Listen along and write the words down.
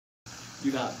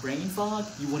You got brain fog,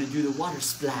 you want to do the water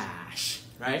splash,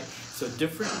 right? So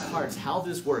different parts, how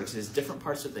this works is different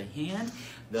parts of the hand,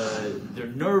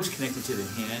 the nerves connected to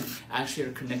the hand actually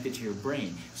are connected to your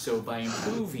brain. So by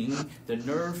improving the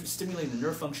nerve, stimulating the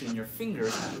nerve function in your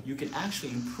fingers, you can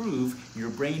actually improve your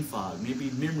brain fog,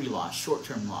 maybe memory loss,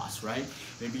 short-term loss, right?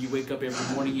 Maybe you wake up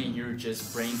every morning and you're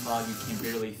just brain fog, you can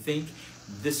barely think.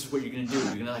 This is what you're gonna do.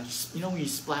 You're gonna, like, you know when you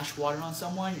splash water on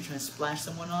someone, you're trying to splash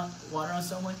water on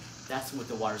someone? That's what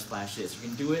the water splash is. You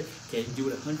can do it, okay, you can do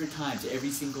it 100 times every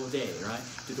single day, right?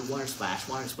 Do the water splash,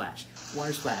 water splash,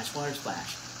 water splash, water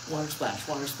splash, water splash,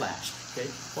 water splash, okay?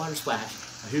 Water splash.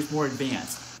 Now here's more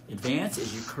advanced. Advanced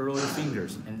is you curl your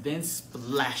fingers and then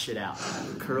splash it out.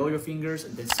 Curl your fingers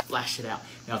and then splash it out.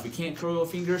 Now if you can't curl your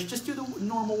fingers, just do the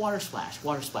normal water splash.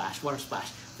 Water splash, water splash,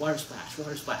 water splash,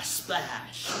 water splash,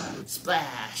 splash,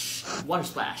 splash, water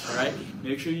splash, all right?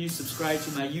 Make sure you subscribe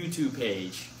to my YouTube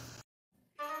page.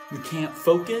 You can't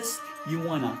focus, you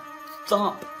wanna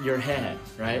thump your head,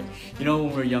 right? You know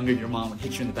when we were younger, your mom would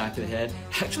hit you in the back of the head.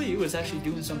 Actually, it was actually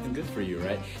doing something good for you,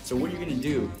 right? So what you're gonna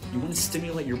do, you wanna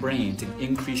stimulate your brain to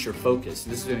increase your focus.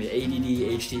 This is gonna be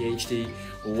ADD, ADHD,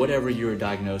 or whatever you're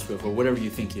diagnosed with, or whatever you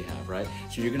think you have, right?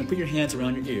 So you're gonna put your hands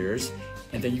around your ears,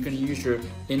 and then you're gonna use your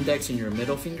index and your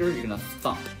middle finger, you're gonna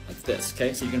thump like this,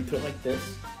 okay? So you're gonna put it like this,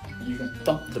 and you're gonna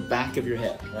thump the back of your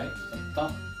head, right? And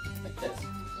thump like this.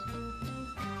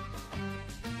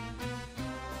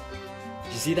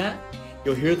 You see that?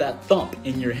 You'll hear that thump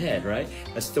in your head, right?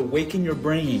 That's to awaken your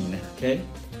brain, okay?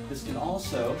 This can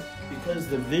also, because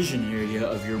the vision area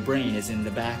of your brain is in the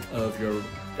back of your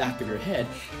head,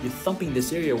 you thumping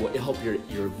this area will help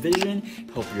your vision,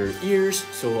 help your ears,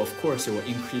 so of course it will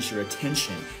increase your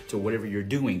attention to whatever you're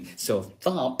doing. So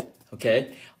thump,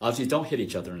 okay? Obviously don't hit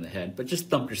each other in the head, but just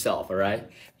thump yourself, all right?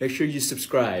 Make sure you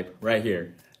subscribe right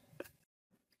here.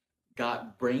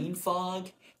 Got brain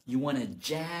fog? You want to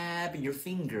jab your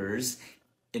fingers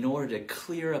in order to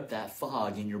clear up that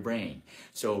fog in your brain.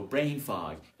 So brain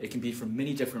fog, it can be for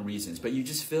many different reasons, but you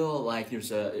just feel like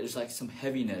there's like some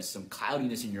heaviness, some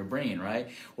cloudiness in your brain, right?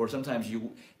 Or sometimes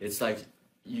it's like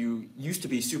you used to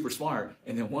be super smart,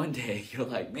 and then one day you're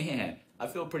like, man, I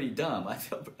feel pretty dumb. I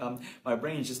feel my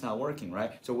brain's just not working,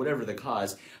 right? So whatever the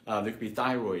cause, there could be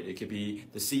thyroid, it could be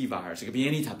the C virus, it could be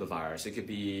any type of virus, it could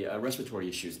be respiratory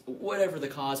issues. Whatever the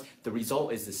cause, the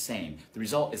result is the same. The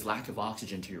result is lack of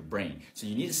oxygen to your brain. So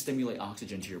you need to stimulate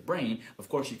oxygen to your brain. Of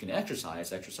course, you can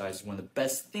exercise. Exercise is one of the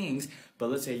best things,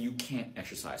 but let's say you can't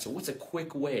exercise. So what's a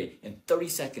quick way? In 30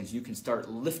 seconds, you can start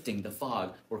lifting the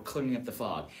fog or clearing up the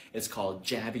fog. It's called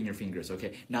jabbing your fingers,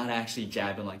 okay? Not actually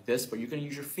jabbing like this, but you're gonna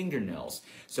use your fingernails.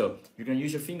 So you're going to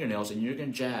use your fingernails and you're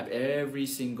going to jab every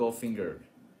single finger,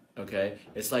 okay?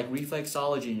 It's like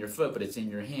reflexology in your foot, but it's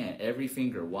in your hand, every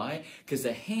finger. Why? Because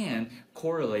the hand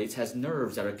correlates, has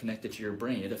nerves that are connected to your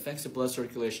brain. It affects the blood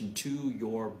circulation to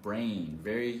your brain.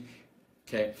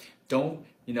 Okay? Don't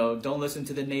listen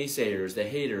to the naysayers, the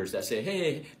haters that say,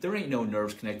 hey, there ain't no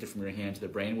nerves connected from your hand to the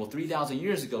brain. Well, 3,000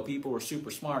 years ago, people were super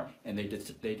smart, and they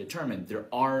determined there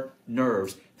are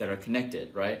nerves that are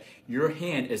connected, right? Your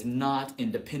hand is not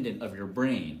independent of your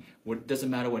brain. It doesn't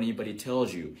matter what anybody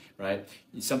tells you, right?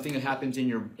 Something that happens in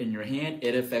your hand,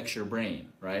 it affects your brain,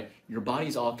 right? Your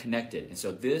body's all connected. And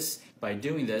so by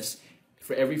doing this,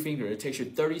 for every finger, it takes you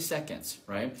 30 seconds,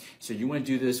 right? So you want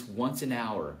to do this once an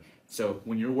hour. So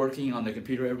when you're working on the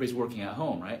computer, everybody's working at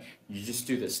home, right? You just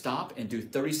do this. Stop and do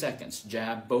 30 seconds.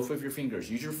 Jab both of your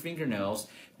fingers. Use your fingernails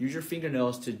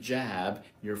to jab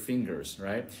your fingers,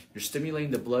 right? You're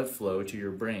stimulating the blood flow to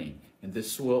your brain. And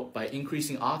this will, by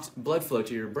increasing blood flow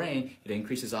to your brain, it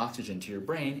increases oxygen to your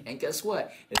brain. And guess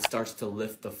what? It starts to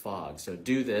lift the fog. So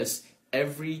do this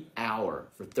every hour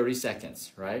for 30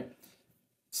 seconds, right?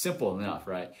 Simple enough,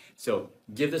 right? So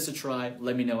give this a try.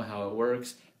 Let me know how it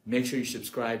works. Make sure you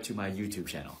subscribe to my YouTube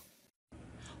channel.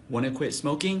 Want to quit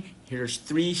smoking? Here's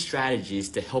 3 strategies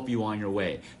to help you on your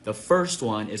way. The first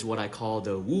one is what I call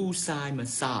the Wu-Sai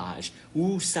massage.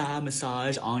 Wu-Sai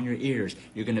massage on your ears.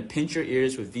 You're going to pinch your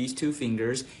ears with these 2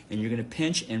 fingers, and you're going to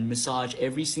pinch and massage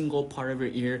every single part of your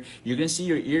ear. You're going to see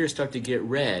your ears start to get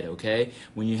red, okay?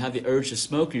 When you have the urge to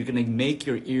smoke, you're going to make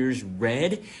your ears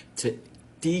red to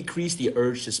decrease the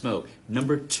urge to smoke.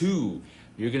 Number 2,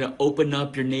 you're going to open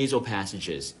up your nasal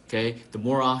passages, okay? The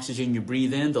more oxygen you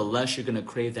breathe in, the less you're going to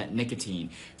crave that nicotine.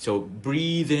 So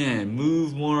breathe in,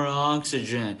 move more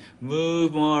oxygen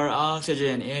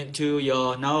into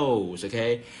your nose,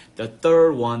 okay? The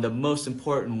third one, the most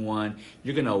important one,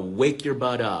 you're going to wake your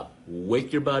butt up.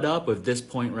 Wake your butt up with this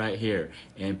point right here.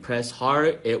 And press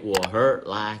hard, it will hurt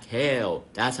like hell.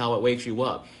 That's how it wakes you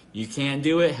up. You can't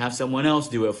do it, have someone else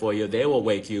do it for you. They will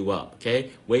wake you up,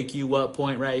 okay? Wake you up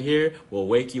point right here will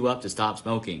wake you up to stop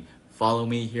smoking. Follow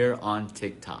me here on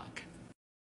TikTok.